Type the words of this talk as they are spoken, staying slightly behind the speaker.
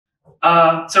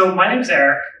So my name is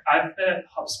Erik. I've been at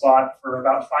HubSpot for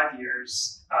about 5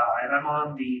 years, and I'm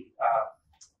on the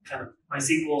kind of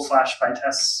MySQL /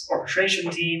 Vitess orchestration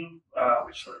team,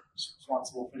 which is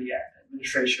responsible for the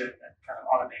administration and kind of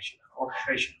automation and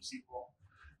orchestration of SQL.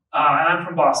 And I'm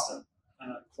from Boston.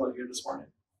 I'm employed here this morning.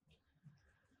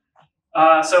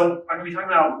 So I'm going to be talking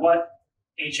about what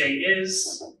HA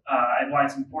is and why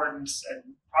it's important,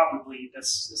 and probably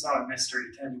this is not a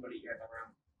mystery to anybody here in the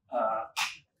room.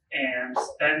 And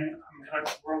then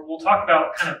we'll talk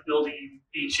about kind of building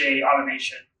HA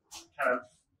automation, kind of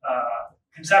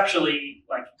conceptually,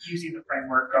 like using the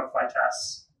framework of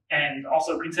Vitess, and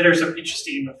also consider some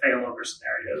interesting failover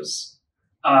scenarios.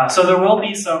 So there will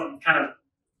be some kind of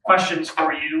questions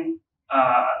for you.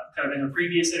 Kind of in the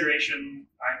previous iteration,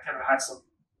 I kind of had some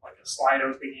like a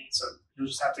Slido thingy, so you'll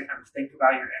just have to kind of think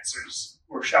about your answers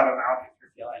or shout them out if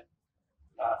you're feeling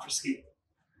frisky.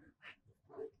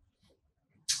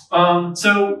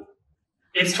 So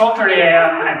it's 12:30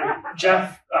 a.m. and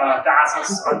Jeff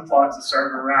Bezos unplugs the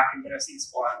server rack and Vitess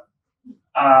spot.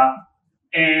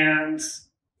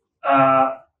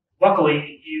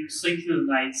 Luckily, you sleep through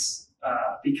the nights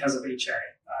because of HA.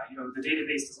 The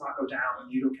database does not go down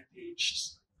and you don't get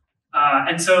paged.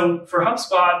 And so for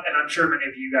HubSpot, and I'm sure many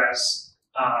of you guys,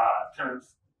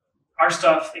 our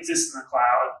stuff exists in the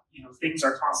cloud. Things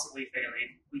are constantly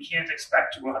failing. We can't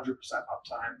expect 100%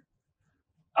 uptime.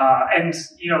 And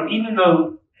even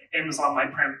though Amazon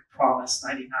might promise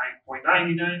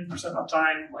 99.99%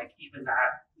 uptime, like even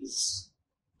that is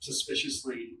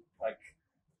suspiciously like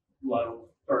low,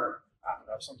 or I don't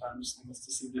know, sometimes things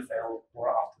just seem to fail more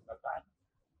often than that.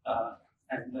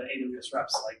 And the AWS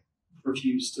reps like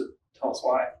refuse to tell us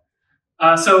why.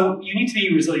 So you need to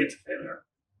be resilient to failure.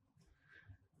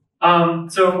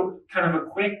 So kind of a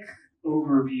quick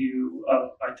overview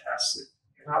of Vitess.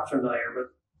 If you're not familiar,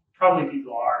 but probably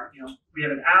people are. We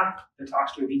have an app that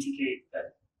talks to a VTK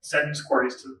that sends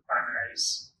queries to the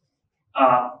primaries.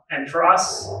 And for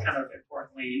us, kind of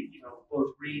importantly,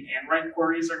 both read and write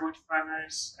queries are going to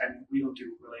primaries, and we don't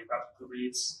do really replica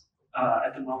reads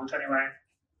at the moment anyway.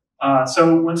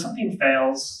 So when something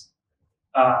fails,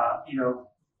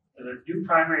 the new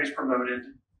primary is promoted.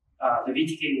 The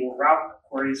VTK will route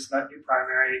queries to that new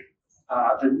primary.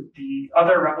 The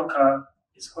other replica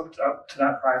is hooked up to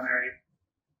that primary.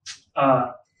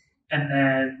 And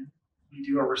then we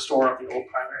do a restore of the old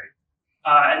primary.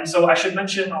 And so I should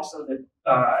mention also that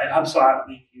at HubSpot,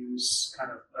 we use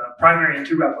kind of primary and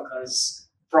 2 replicas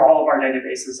for all of our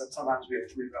databases, and sometimes we have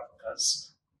 3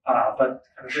 replicas. But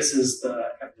kind of this is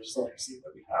the kind of resiliency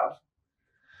that we have.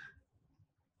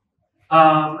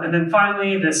 And then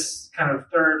finally, this kind of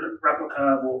third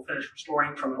replica will finish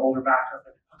restoring from an older backup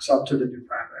and hooks up to the new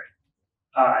primary.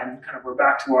 And kind of we're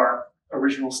back to our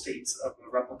original states of a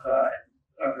replica,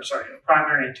 a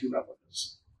primary and 2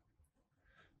 replicas.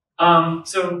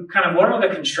 So kind of what are the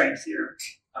constraints here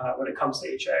when it comes to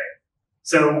HA?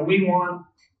 So we want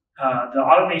the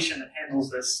automation that handles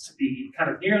this to be kind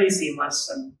of nearly seamless,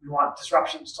 and we want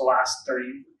disruptions to last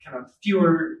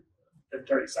fewer than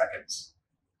 30 seconds.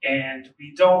 And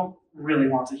we don't really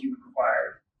want a human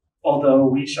required, although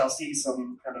we shall see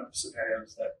some kind of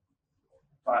scenarios that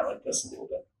violate this a little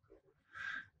bit.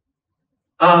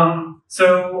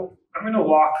 So I'm going to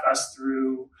walk us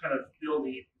through kind of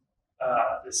building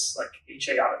this like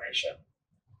HA automation.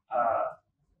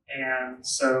 And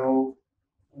so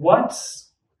what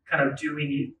kind of do we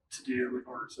need to do in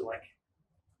order to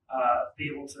be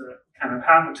able to kind of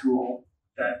have a tool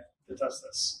that does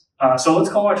this? So let's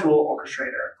call our tool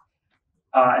Orchestrator.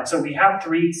 And so we have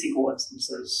 3 SQL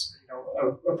instances,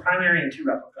 a primary and 2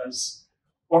 replicas.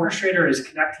 Orchestrator is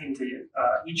connecting to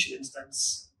each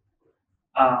instance,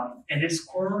 and it's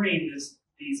querying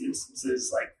these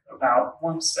instances like about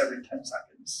once every 10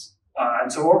 seconds.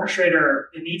 And so Orchestrator,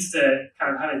 it needs to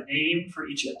kind of have a name for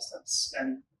each instance.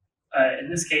 And in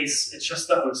this case, it's just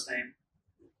the host name.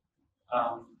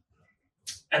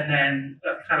 And then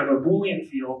kind of a Boolean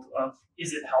field of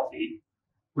is it healthy,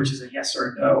 which is a yes or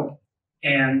a no.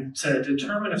 And to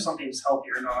determine if something is healthy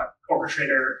or not,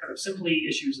 Orchestrator kind of simply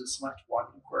issues a select one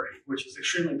query, which is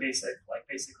extremely basic, like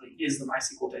basically is the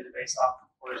MySQL database up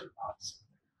or is it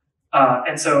not?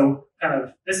 And so kind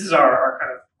of this is our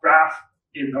kind of graph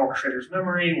in the Orchestrator's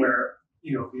memory where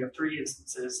we have 3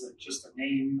 instances and just a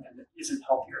name and is it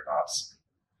healthy or not.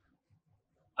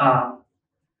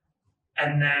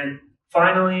 And then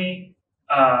finally,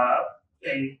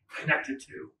 a connected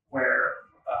to where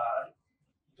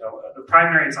the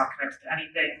primary is not connected to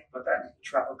anything, but then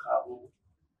each replica will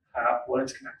have what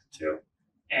it's connected to.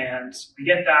 And we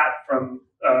get that from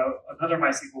another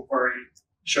MySQL query,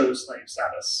 shows slave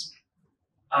status.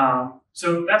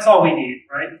 So that's all we need,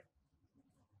 right?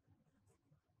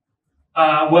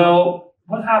 Well,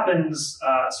 what happens?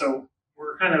 So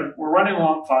we're running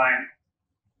along fine,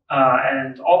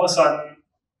 and all of a sudden,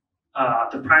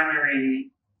 the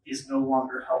primary is no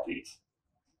longer healthy.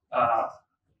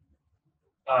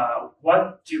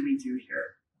 What do we do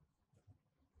here?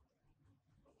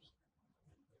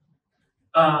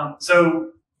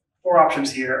 So 4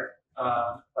 options here.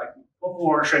 Like, what will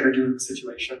orchestrator do in this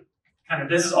situation? Kind of,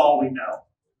 this is all we know.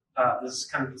 This is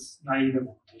kind of this naive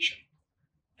implementation.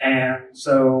 And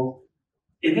so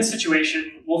in this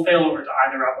situation, we'll fail over to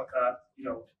either replica.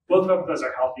 Both replicas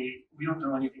are healthy. We don't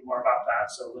know anything more about that,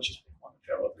 so let's just pick one and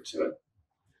fail over to it.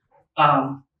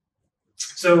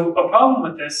 So a problem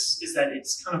with this is that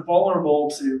it's kind of vulnerable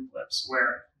to flips,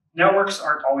 where networks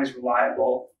aren't always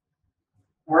reliable.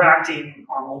 We're acting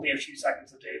on only a few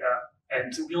seconds of data,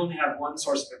 and we only have one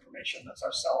source of information, that's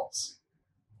ourselves.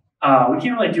 We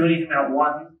can't really do anything about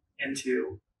 1 and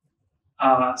 2.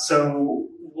 So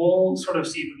we'll sort of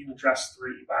see if we can address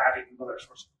 3 by adding another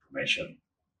source of information.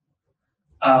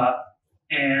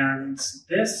 And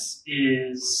this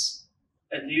is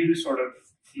a new sort of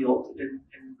field in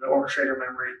the orchestrator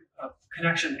memory of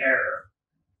connection error,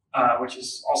 which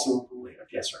is also a boolean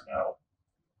of yes or no.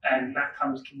 And that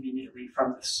comes conveniently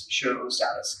from this show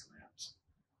status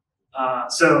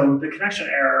command. So the connection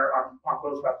error on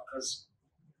both replicas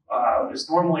is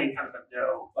normally kind of a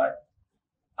no, but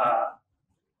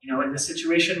in the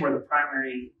situation where the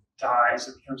primary dies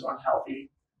and becomes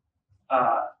unhealthy,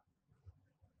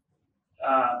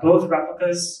 both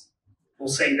replicas will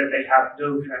say that they have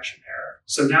no connection error.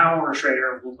 So now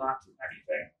orchestrator will not do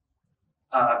anything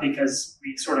because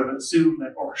we sort of assume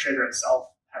that orchestrator itself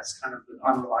has kind of an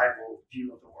unreliable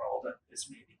view of the world and is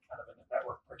maybe kind of in a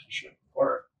network partition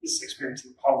or is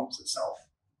experiencing problems itself.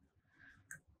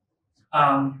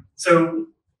 And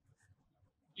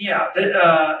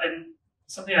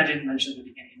something I didn't mention at the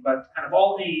beginning, but kind of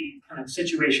all the kind of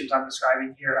situations I'm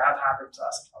describing here have happened to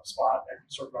us in HubSpot and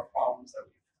sort of our problems that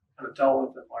we've kind of dealt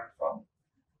with and learned from.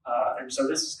 And so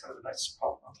this is kind of a nice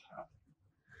problem not to have.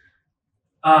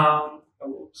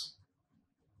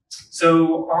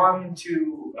 So on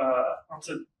to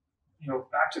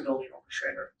back to building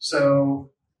orchestrator. So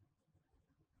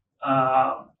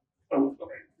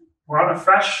we're on a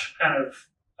fresh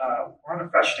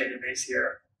database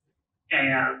here,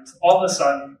 and all of a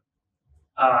sudden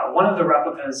one of the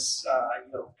replicas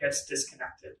gets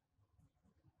disconnected.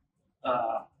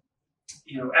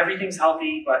 Everything's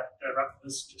healthy, but the replica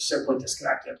is just simply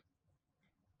disconnected.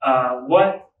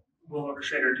 What will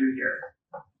orchestrator do here?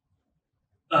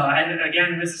 And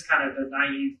again, this is kind of the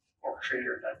naive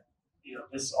orchestrator that,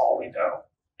 this is all we know.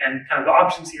 And kind of the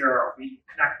options here are we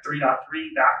connect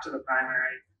 3.3 back to the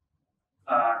primary,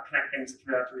 connect things to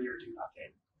 3.3 or do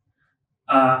nothing.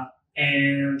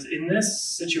 And in this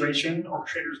situation,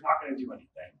 orchestrator is not going to do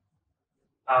anything.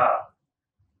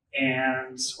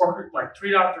 And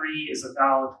 3.3 is a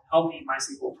valid, healthy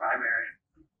MySQL primary.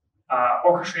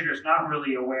 Orchestrator is not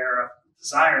really aware of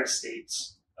desired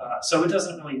states. So it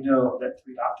doesn't really know that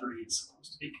 3.3 is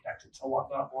supposed to be connected to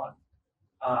 1.1.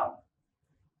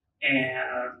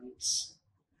 And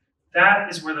that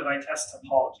is where the Vitess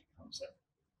topology comes in.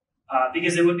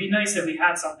 Because it would be nice if we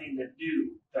had something that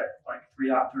knew that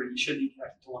 3.3 should be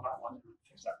connected to 1.1 and would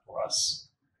fix that for us.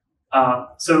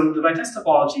 So the Vitess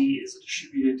topology is a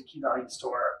distributed key value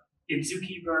store in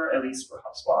Zookeeper, at least for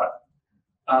HubSpot.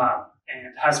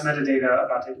 And has metadata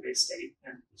about database state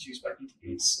and is used by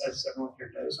PTAs, as everyone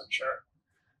here knows, I'm sure.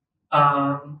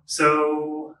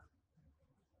 So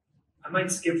I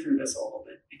might skip through this a little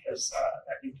bit because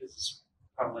I think this is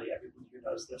probably everyone who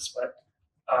knows this, but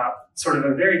sort of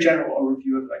a very general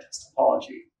overview of the Vitess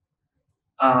topology.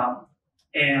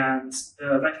 And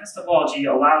the Vitess topology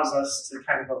allows us to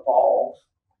kind of evolve.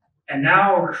 And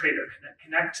now orchestrator can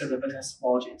connect to the Vitess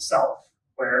topology itself,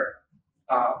 where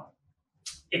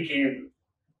it can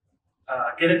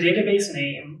get a database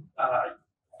name,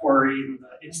 query in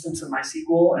the instance of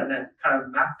MySQL, and then kind of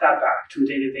map that back to a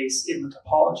database in the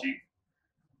topology.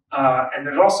 And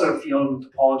there's also a field in the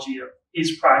topology of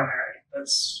is primary.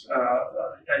 That's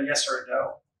a yes or a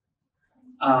no.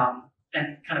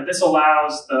 And kind of this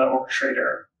allows the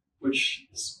orchestrator, which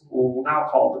we'll now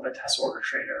call the Vitess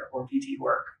orchestrator or VT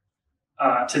work,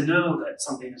 to know that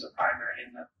something is a primary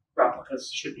and that replicas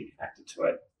should be connected to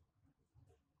it.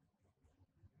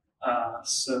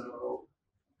 So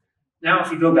now if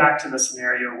we go back to the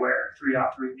scenario where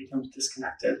 3.3 becomes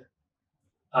disconnected,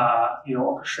 Vitess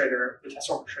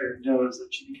orchestrator knows that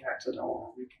it should be connected and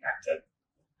will reconnect it.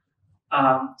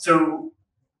 So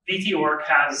VT org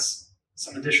has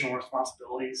some additional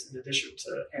responsibilities in addition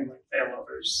to handling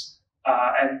failovers.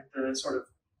 And the sort of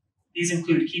these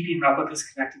include keeping replicas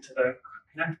connected to the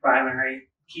connect primary,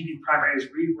 keeping primaries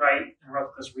read write and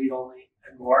replicas read only,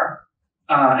 and more.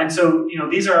 And so,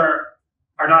 these are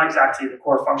not exactly the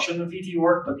core function of VT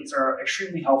work, but these are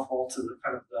extremely helpful to the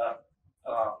kind of the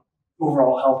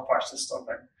overall health of our system.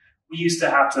 And we used to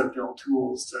have to build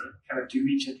tools to kind of do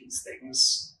each of these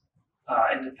things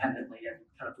independently, and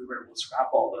kind of we were able to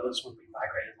scrap all those when we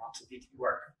migrated onto VT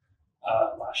work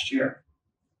last year.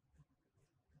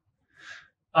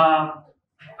 I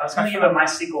was going to give a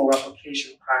MySQL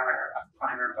replication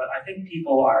primer, but I think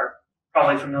people are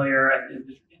probably familiar, and in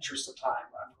the interest of time,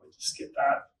 I'm going to skip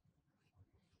that.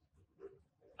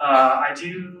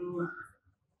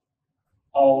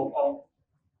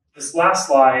 This last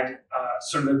slide,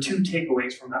 sort of the two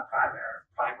takeaways from that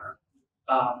primer,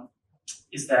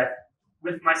 is that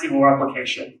with MySQL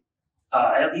replication,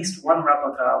 at least one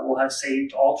replica will have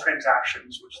saved all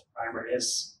transactions which the primer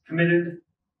is committed.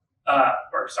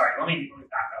 Let me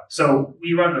back up. So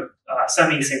we run a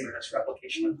semi-synchronous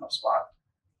replication in HubSpot.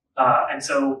 And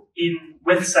so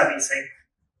with semisync,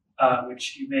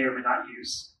 which you may or may not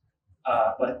use,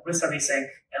 but with semisync,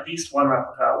 at least one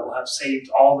replica will have saved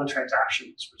all the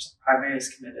transactions which the primary is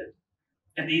committed.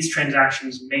 And these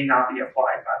transactions may not be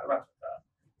applied by the replica.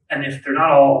 And if they're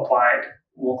not all applied,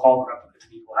 we'll call the replica to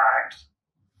be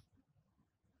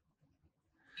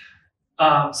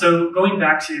lagged. So going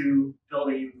back to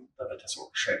building the Vitess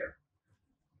orchestrator,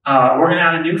 we're going to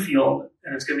add a new field,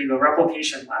 and it's going to be the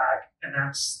replication lag, and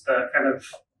that's the kind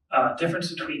of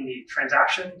difference between the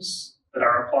transactions that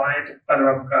are applied by the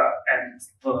replica and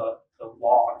the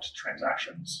logged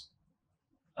transactions.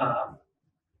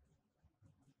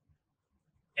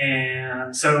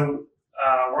 And so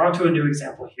we're on to a new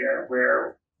example here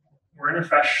where we're in a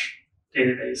fresh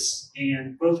database,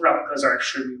 and both replicas are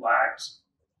extremely lagged.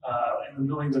 In the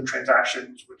millions of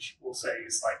transactions, which we'll say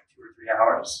is like 2 or 3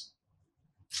 hours.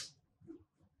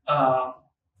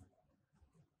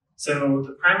 So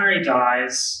the primary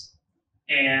dies,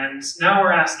 and now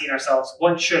we're asking ourselves,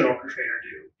 what should orchestrator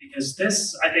do? Because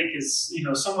this, I think, is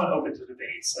somewhat open to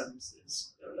debates, and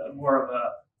is more of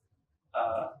a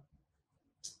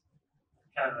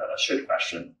kind of a should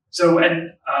question. So,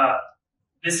 and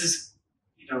this is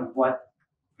what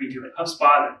we do at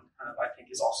HubSpot, and kind of I think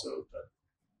is also the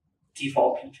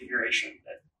default configuration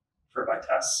for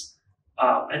Vitess.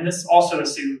 And this also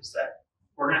assumes that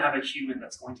we're going to have a human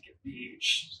that's going to get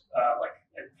paged,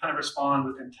 and kind of respond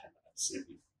within 10 minutes if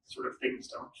sort of things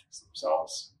don't fix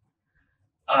themselves.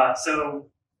 So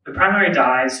the primary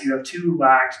dies, you have 2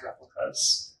 lagged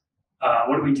replicas.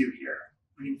 What do we do here?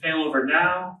 We can fail over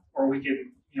now, or we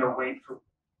can wait for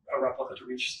a replica to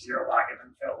reach 0 lag and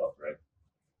then fail over it.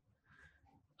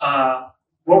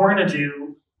 What we're going to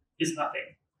do is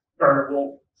nothing. We're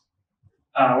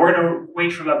going to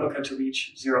wait for the replica to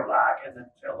reach 0 lag and then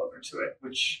fail over to it,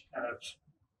 which kind of,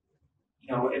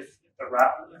 if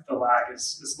the lag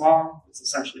is long, it's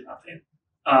essentially nothing.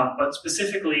 But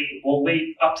specifically, we'll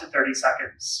wait up to 30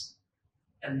 seconds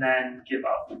and then give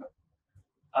up.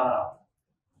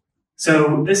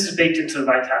 So this is baked into the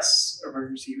Vitess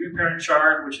emergency reparent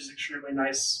shard, which is extremely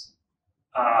nice,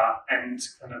 and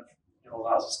kind of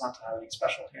allows us not to have any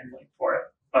special handling for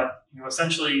it. But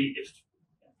essentially,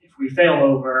 if we fail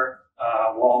over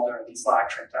while there are these lag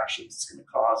transactions, it's going to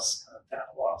cause kind of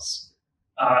data loss.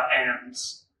 And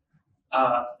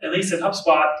at least at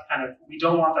HubSpot, kind of we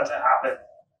don't want that to happen.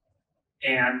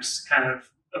 And kind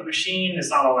of a machine is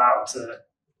not allowed to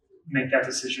make that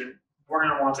decision. We're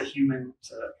going to want a human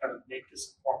to kind of make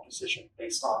this informed decision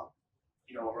based on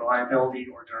reliability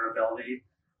or durability.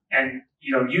 And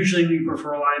usually we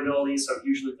prefer reliability, so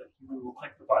usually the human will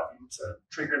click the button to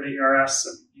trigger the ERS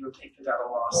and take the data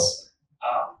loss.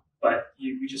 But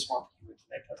we just want the human to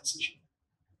make that decision.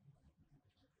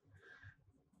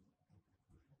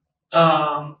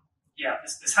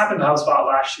 This happened to HubSpot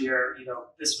last year.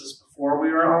 This was before we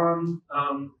were on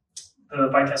the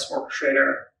Vitess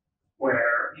orchestrator,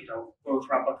 where both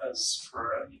replicas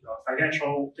for a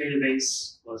financial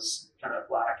database was kind of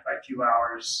lagged by a few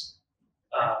hours.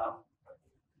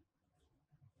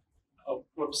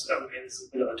 Okay, this is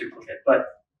a bit of a duplicate,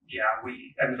 but yeah,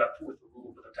 we ended up with a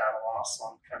little bit of data loss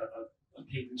on kind of a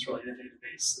payments-related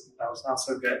database, and that was not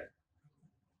so good.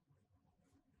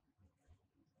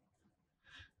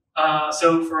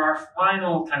 So for our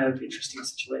final kind of interesting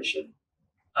situation,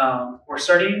 we're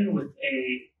starting with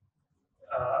a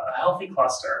healthy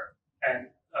cluster, and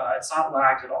it's not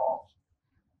lagged at all.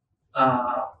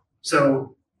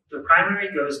 So the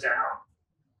primary goes down,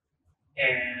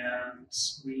 and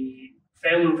we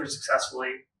fail over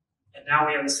successfully, And now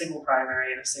we have a single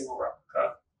primary and a single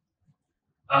replica.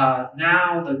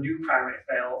 Now the new primary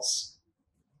fails.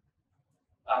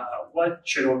 What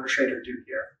should Orchestrator do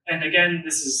here? And again,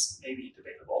 this is maybe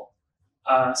debatable.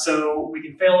 So we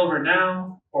can fail over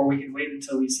now, or we can wait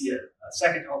until we see a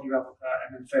second healthy replica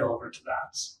and then fail over to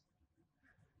that.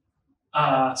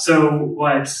 So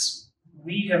what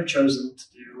we have chosen to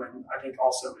do, and I think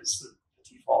also is the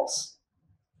default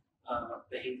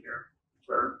behavior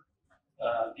for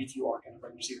VT-org and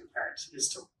when receiver parent, is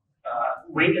to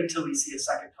wait until we see a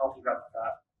second healthy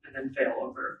replica and then fail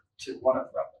over to one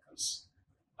of the replicas.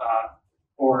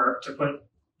 Or to put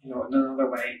another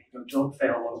way, don't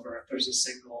fail over if there's a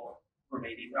single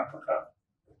remaining replica.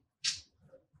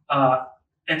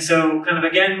 And so kind of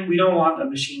again, we don't want a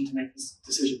machine to make this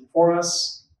decision for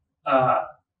us.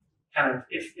 Kind of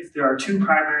if there are two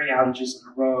primary outages in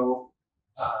a row,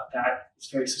 that is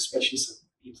very suspicious. It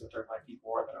means that there might be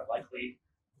more that are likely.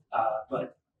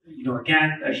 But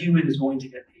again, a human is going to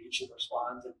get paged and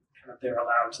respond, and kind of they're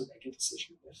allowed to make a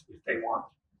decision if they want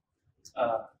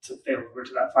to fail over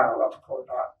to that final replica or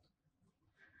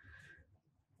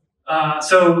not.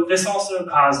 So this also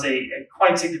caused a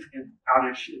quite significant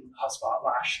outage in HubSpot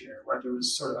last year, where there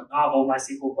was sort of a novel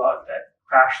MySQL bug that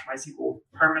crashed MySQL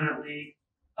permanently,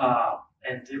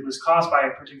 and it was caused by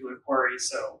a particular query.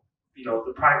 So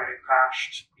the primary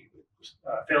crashed, we would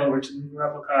fail over to the new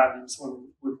replica, and then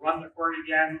someone would run the query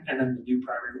again, and then the new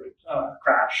primary would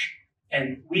crash.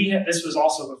 And this was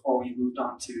also before we moved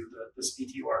on to this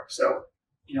VT-org. So,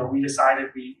 we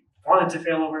decided we wanted to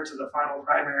fail over to the final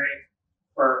primary,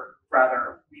 or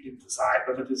rather, we didn't decide,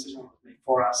 but the decision was made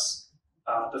for us.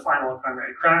 The final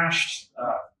primary crashed.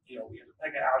 We had a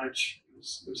mega outage.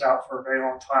 It was out for a very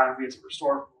long time. We had to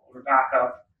restore from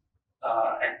backup,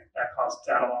 and that caused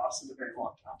data loss in a very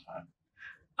long time.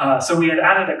 So we had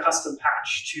added a custom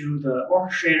patch to the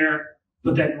orchestrator.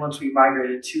 But then once we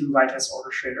migrated to Vitess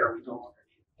Orchestrator, we no longer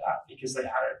needed that because they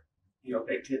had it,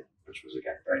 baked in, which was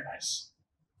again very nice.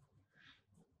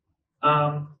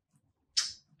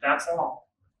 That's all.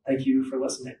 Thank you for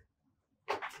listening.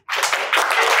 Any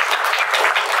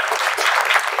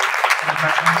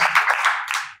questions?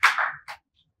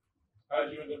 How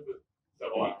did you end up with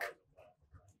double hours?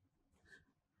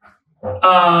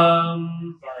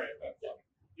 Sorry if that's wrong.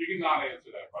 You cannot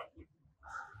answer that question.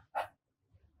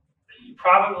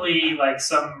 Probably like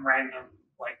some random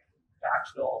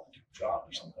backfill job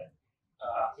or something.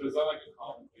 So is that like a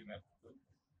common thing that happens?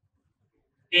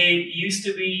 It used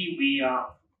to be.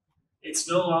 It's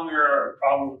no longer a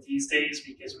problem these days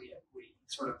because we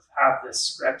sort of have this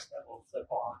script that will flip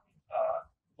on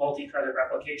multi-threaded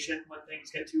replication when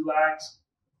things get too lags,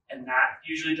 and that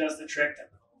usually does the trick, and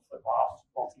then we'll flip off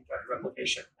multi-threaded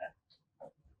replication. And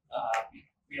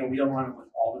we don't run it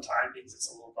all the time because it's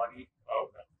a little buggy. Oh,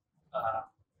 okay.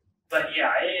 But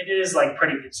yeah, it is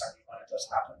pretty concerning when it does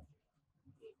happen.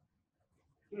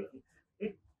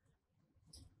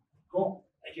 Cool.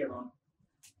 Thank you, everyone.